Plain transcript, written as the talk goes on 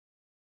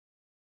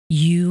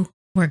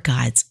were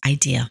God's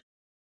idea.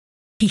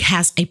 He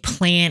has a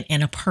plan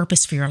and a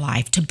purpose for your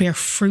life to bear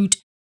fruit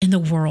in the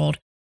world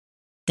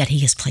that He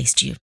has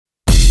placed you.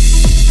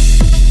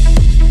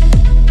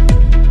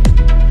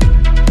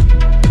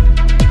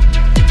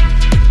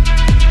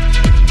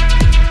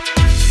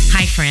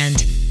 Hi,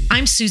 friend.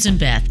 I'm Susan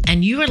Beth,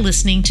 and you are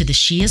listening to the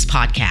She Is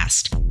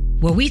podcast,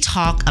 where we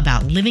talk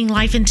about living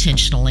life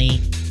intentionally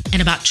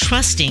and about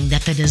trusting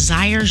that the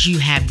desires you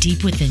have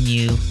deep within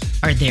you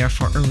are there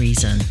for a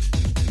reason.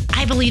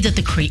 I believe that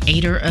the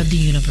Creator of the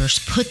universe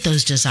put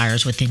those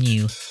desires within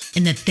you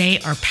and that they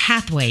are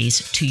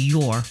pathways to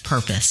your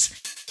purpose.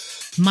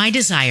 My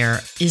desire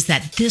is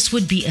that this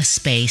would be a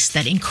space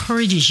that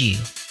encourages you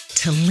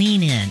to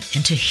lean in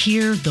and to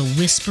hear the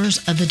whispers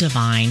of the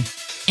divine,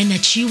 and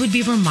that you would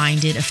be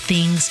reminded of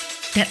things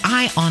that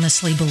I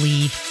honestly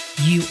believe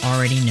you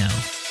already know.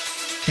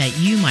 That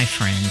you, my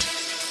friend,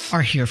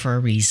 are here for a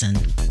reason.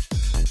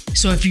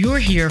 So if you're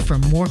here for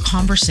more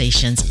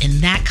conversations in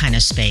that kind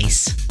of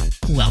space,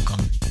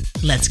 welcome.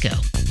 Let's go.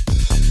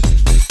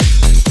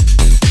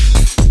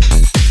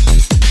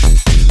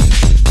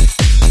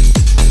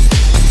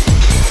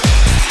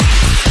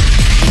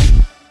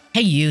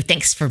 Hey, you.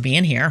 Thanks for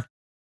being here.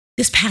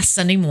 This past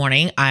Sunday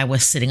morning, I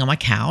was sitting on my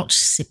couch,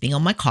 sipping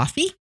on my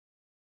coffee,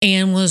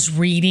 and was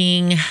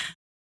reading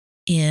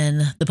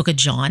in the book of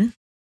John,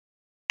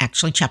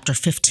 actually chapter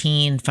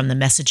 15 from the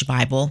Message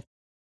Bible.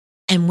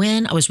 And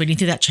when I was reading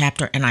through that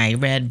chapter and I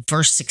read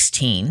verse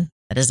 16,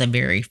 that is a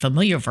very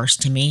familiar verse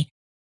to me,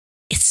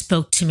 it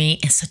spoke to me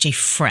in such a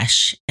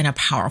fresh and a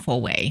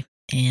powerful way.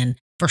 And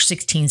verse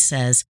 16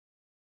 says,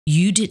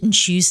 "You didn't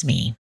choose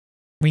me.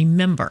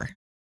 Remember,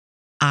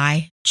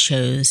 I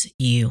chose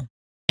you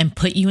and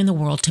put you in the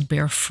world to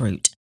bear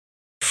fruit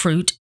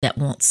that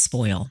won't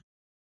spoil."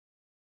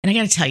 And I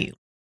got to tell you,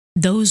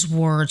 those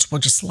words were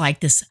just like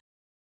this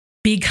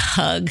big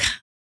hug,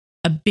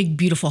 a big,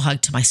 beautiful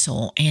hug to my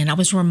soul. And I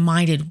was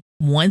reminded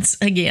once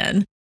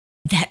again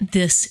that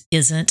this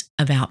isn't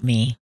about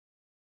me,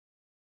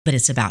 but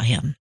it's about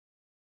Him.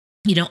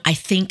 You know, I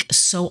think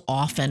so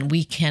often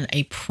we can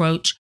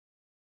approach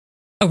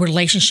a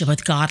relationship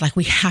with God like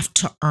we have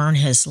to earn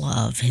His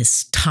love,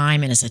 His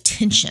time, and His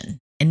attention.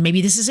 And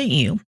maybe this isn't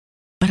you,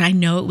 but I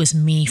know it was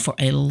me for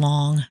a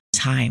long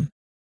time.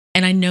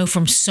 And I know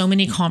from so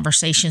many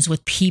conversations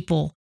with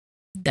people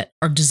that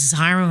are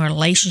desiring a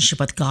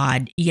relationship with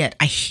God, yet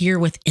I hear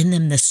within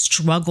them this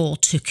struggle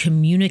to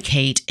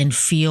communicate and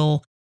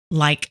feel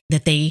like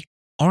that they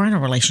are in a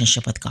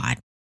relationship with God.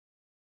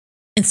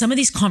 And some of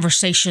these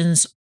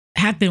conversations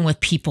have been with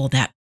people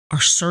that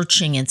are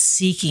searching and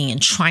seeking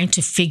and trying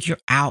to figure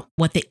out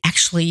what they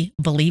actually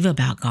believe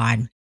about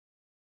God.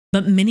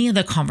 But many of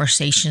the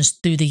conversations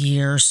through the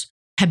years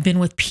have been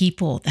with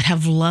people that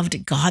have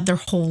loved God their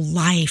whole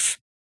life,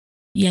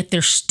 yet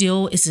there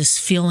still is this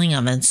feeling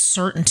of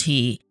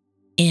uncertainty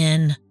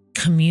in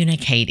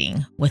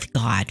communicating with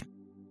God.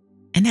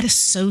 And that is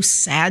so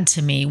sad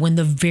to me when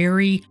the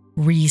very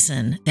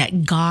reason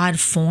that God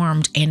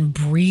formed and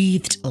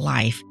breathed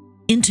life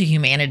into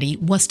humanity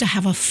was to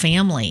have a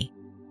family,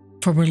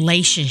 for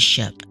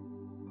relationship,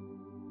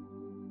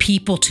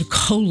 people to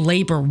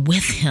co-labor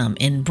with Him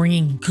in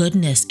bringing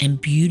goodness and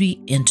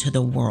beauty into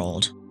the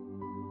world.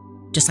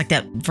 Just like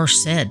that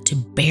verse said, to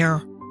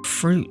bear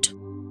fruit.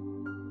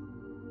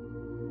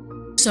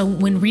 So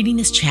when reading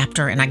this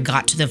chapter and I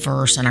got to the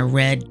verse and I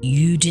read,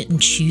 "You didn't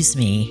choose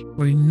me.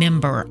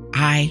 Remember,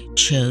 I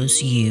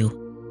chose you."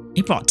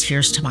 It brought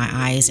tears to my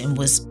eyes and it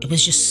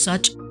was just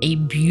such a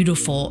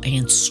beautiful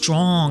and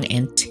strong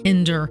and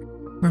tender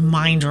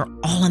reminder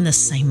all in the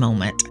same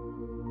moment.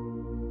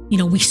 You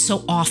know, we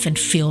so often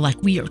feel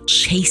like we are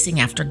chasing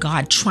after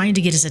God, trying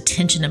to get His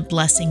attention and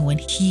blessing when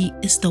He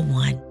is the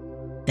one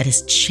that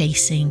is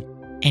chasing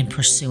and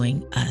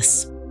pursuing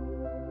us.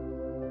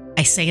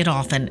 I say it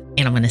often,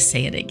 and I'm going to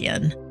say it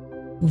again.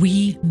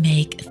 We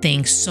make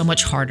things so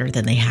much harder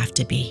than they have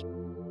to be.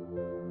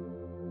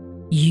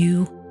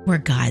 You were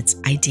God's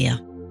idea.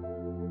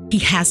 He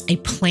has a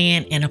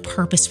plan and a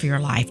purpose for your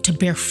life to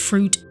bear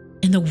fruit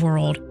in the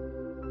world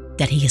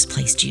that He has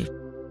placed you.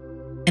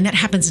 And that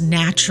happens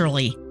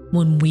naturally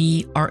when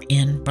we are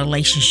in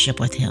relationship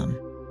with Him.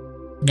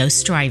 No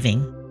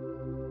striving,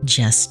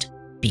 just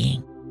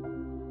being.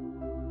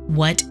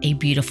 What a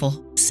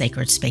beautiful,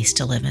 sacred space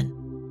to live in.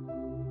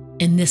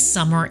 And this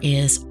summer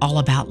is all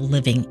about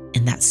living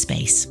in that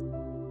space.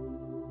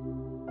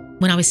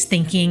 When I was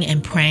thinking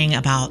and praying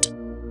about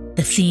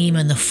the theme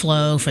and the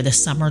flow for the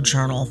summer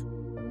journal,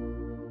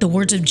 the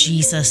words of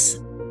Jesus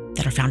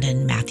that are found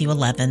in Matthew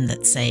 11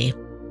 that say,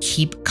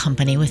 "Keep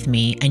company with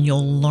me and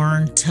you'll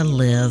learn to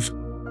live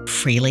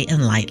freely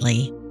and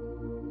lightly."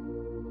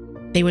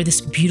 They were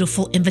this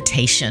beautiful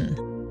invitation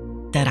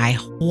that I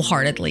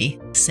wholeheartedly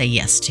say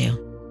yes to.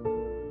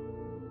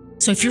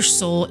 So if your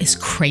soul is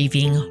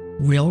craving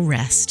real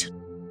rest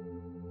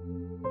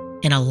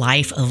in a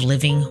life of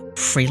living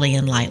freely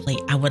and lightly,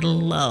 I would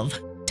love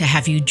to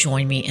have you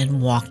join me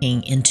in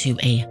walking into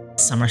a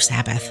summer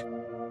Sabbath.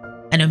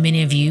 I know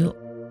many of you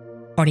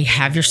already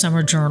have your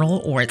summer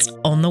journal or it's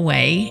on the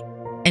way.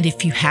 And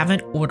if you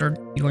haven't ordered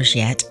yours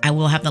yet, I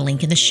will have the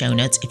link in the show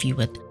notes if you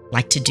would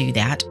like to do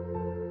that.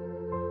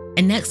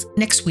 And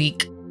next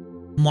week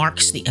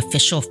marks the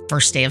official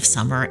first day of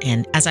summer.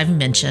 And as I've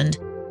mentioned,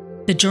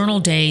 the journal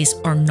days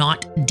are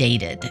not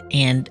dated.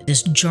 And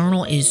this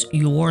journal is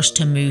yours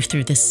to move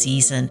through the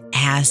season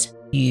as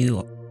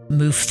you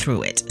move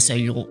through it. So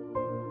you'll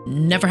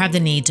never have the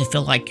need to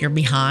feel like you're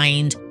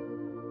behind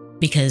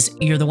because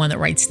you're the one that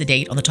writes the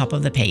date on the top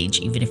of the page.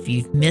 Even if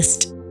you've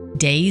missed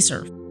days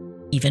or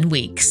even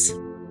weeks,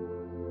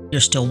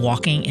 you're still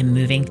walking and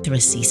moving through a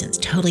season. It's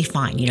totally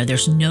fine.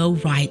 There's no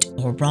right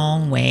or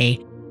wrong way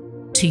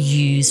to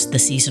use the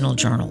seasonal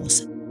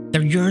journals.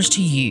 They're yours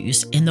to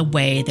use in the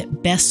way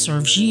that best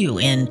serves you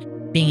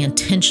in being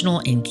intentional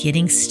in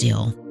getting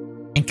still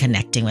and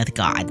connecting with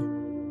God.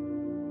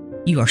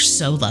 You are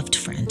so loved,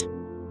 friend,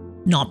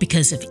 not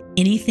because of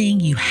anything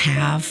you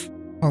have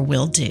or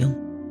will do,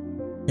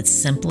 but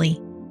simply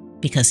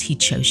because He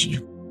chose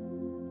you.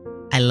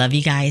 I love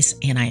you guys,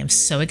 and I am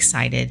so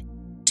excited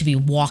to be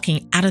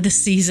walking out of the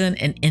season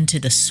and into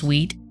the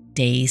sweet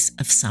days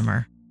of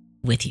summer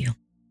with you.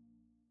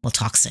 We'll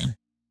talk soon.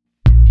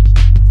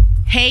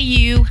 Hey,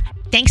 you.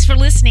 Thanks for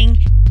listening.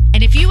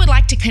 And if you would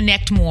like to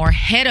connect more,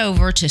 head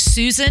over to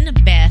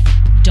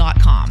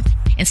SusanBeth.com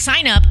and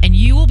sign up, and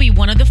you will be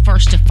one of the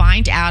first to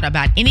find out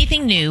about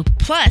anything new.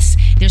 Plus,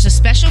 there's a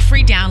special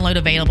free download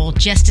available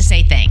just to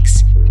say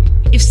thanks.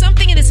 If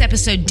something in this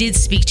episode did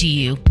speak to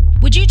you,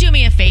 would you do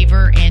me a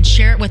favor and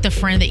share it with a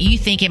friend that you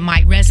think it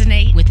might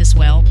resonate with as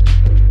well?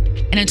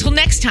 And until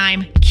next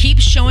time, keep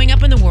showing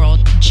up in the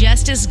world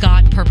just as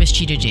God purposed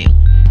you to do,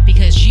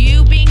 because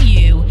you being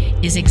you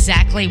is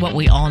exactly what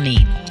we all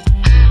need.